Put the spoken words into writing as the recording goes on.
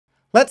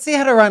Let's see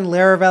how to run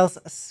Laravel's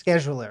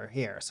scheduler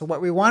here. So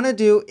what we want to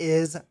do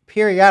is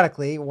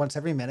periodically, once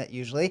every minute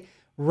usually,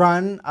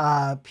 run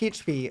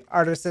PHP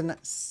artisan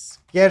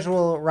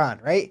schedule run,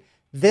 right?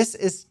 This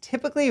is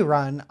typically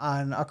run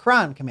on a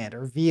cron command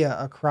or via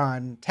a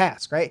cron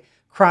task, right?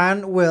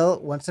 Cron will,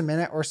 once a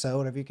minute or so,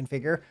 whatever you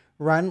configure,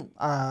 run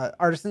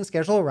artisan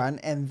schedule run,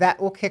 and that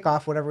will kick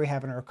off whatever we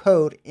have in our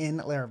code in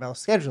Laravel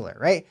scheduler,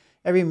 right?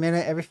 Every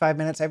minute, every 5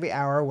 minutes, every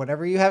hour,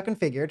 whatever you have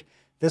configured,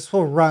 this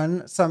will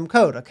run some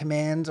code, a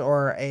command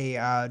or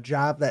a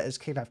job that is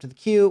kicked off to the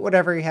queue,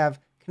 whatever you have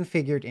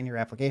configured in your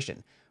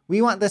application.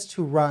 We want this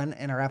to run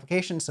in our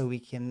application so we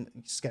can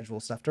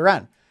schedule stuff to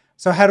run.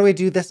 So how do we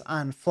do this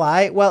on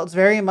fly? Well, it's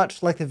very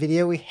much like the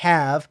video we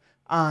have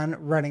on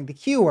running the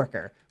queue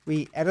worker.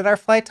 We edit our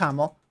fly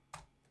toml,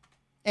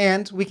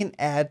 and we can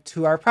add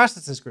to our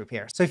processes group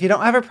here. So if you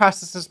don't have a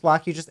processes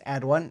block, you just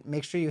add one.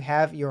 Make sure you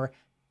have your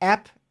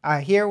app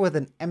here with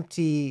an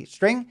empty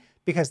string,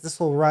 because this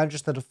will run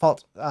just the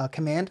default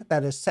command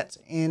that is set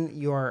in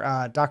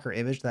your Docker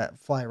image that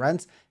fly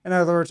runs. In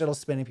other words, it'll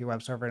spin up your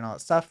web server and all that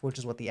stuff, which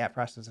is what the app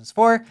process is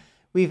for.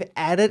 We've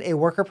added a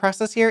worker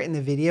process here in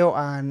the video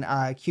on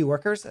queue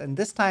workers, and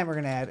this time we're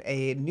going to add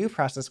a new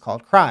process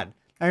called cron.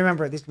 Now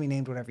remember, these can be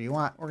named whatever you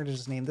want. We're going to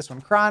just name this one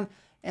cron,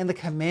 and the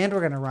command we're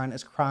going to run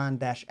is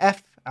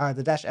cron-f.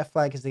 The -f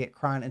flag is to get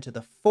cron into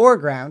the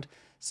foreground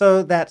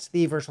so that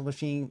the virtual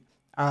machine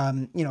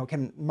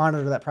can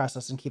monitor that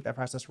process and keep that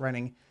process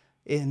running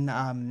in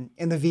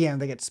the VM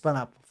that gets spun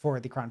up for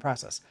the cron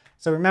process.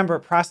 So remember,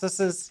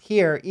 processes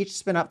here each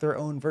spin up their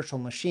own virtual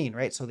machine,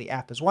 right? So the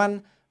app is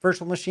one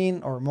virtual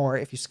machine or more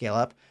if you scale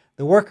up.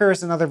 The worker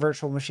is another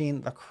virtual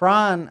machine. The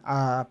cron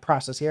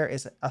process here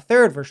is a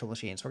third virtual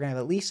machine. So we're gonna have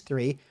at least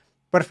three.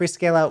 But if we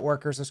scale out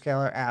workers or scale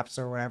out apps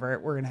or whatever,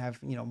 we're gonna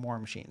have more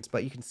machines.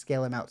 But you can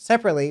scale them out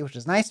separately, which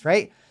is nice,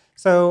 right?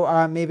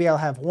 So maybe I'll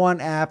have one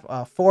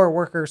app, 4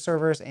 worker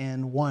servers,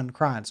 and 1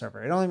 cron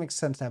server. It only makes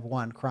sense to have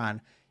 1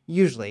 cron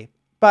usually.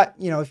 But,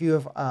 if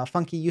you have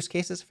funky use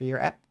cases for your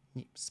app,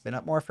 you spin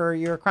up more for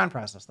your cron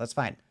process. That's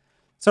fine.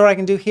 So what I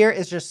can do here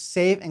is just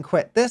save and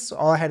quit this.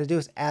 All I had to do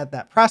is add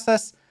that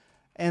process.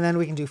 And then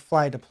we can do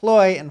fly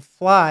deploy. And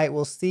fly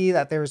will see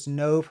that there's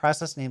no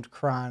process named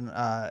cron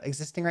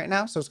existing right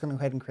now. So it's going to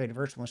go ahead and create a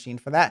virtual machine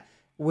for that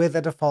with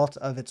a default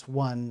of its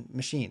 1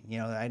 machine.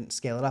 I didn't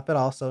scale it up at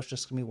all. So it's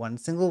just going to be 1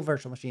 single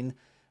virtual machine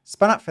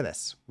spun up for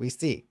this. We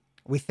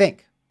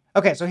think.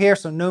 Okay, so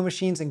no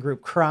machines in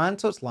group cron,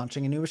 so it's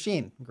launching a new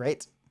machine.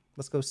 Great.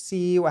 Let's go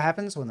see what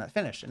happens when that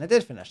finished. And it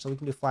did finish, so we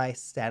can do fly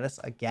status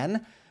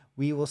again.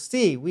 We will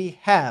see we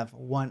have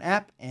 1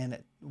 app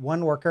and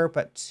 1 worker,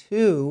 but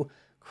 2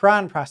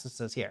 cron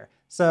processes here.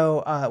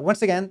 So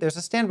once again, there's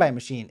a standby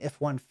machine.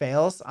 If one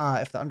fails,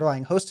 if the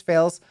underlying host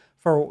fails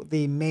for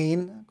the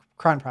main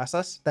cron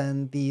process,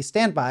 then the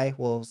standby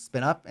will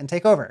spin up and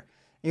take over.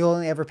 You'll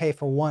only ever pay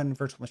for 1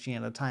 virtual machine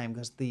at a time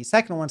because the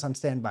second one's on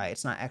standby.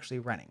 It's not actually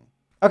running.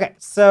 Okay,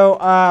 so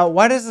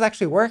why does this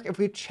actually work? If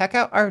we check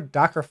out our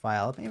Docker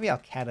file, maybe I'll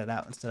cat it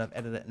out instead of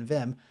edit it in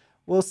Vim,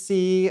 we'll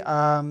see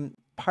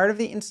part of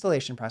the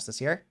installation process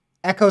here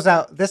echoes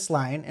out this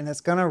line, and it's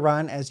going to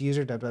run as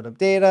user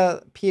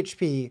www.data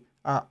php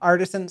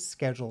artisan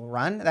schedule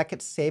run. That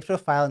gets saved to a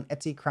file in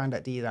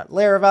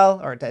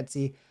etccron.d.laravel or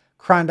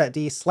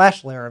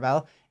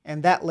etccron.d/laravel.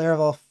 And that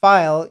Laravel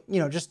file,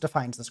 just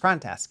defines this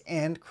cron task.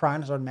 And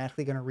cron is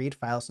automatically going to read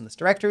files in this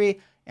directory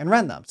and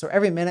run them. So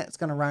every minute it's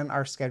going to run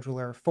our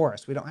scheduler for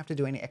us. We don't have to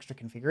do any extra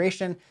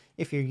configuration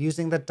if you're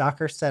using the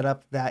Docker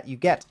setup that you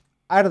get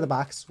out of the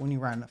box when you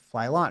run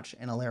fly launch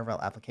in a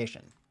Laravel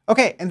application.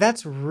 Okay, and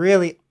that's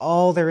really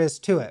all there is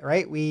to it,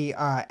 right? We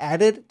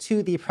added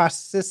to the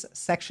processes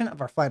section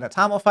of our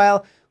fly.toml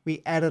file.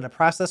 We added a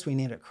process, we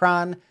named it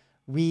cron.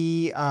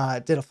 We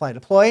did a fly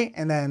deploy,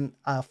 and then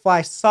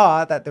fly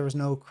saw that there was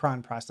no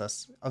cron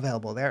process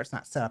available there. It's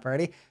not set up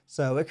already,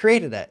 so it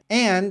created it.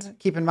 And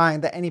keep in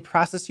mind that any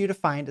process you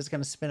defined is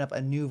going to spin up a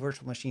new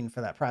virtual machine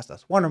for that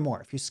process, 1 or more.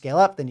 If you scale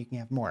up, then you can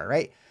have more,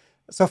 right?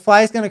 So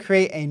fly is going to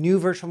create a new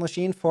virtual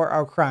machine for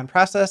our cron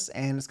process,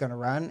 and it's going to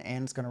run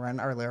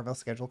our Laravel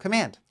schedule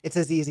command. It's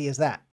as easy as that.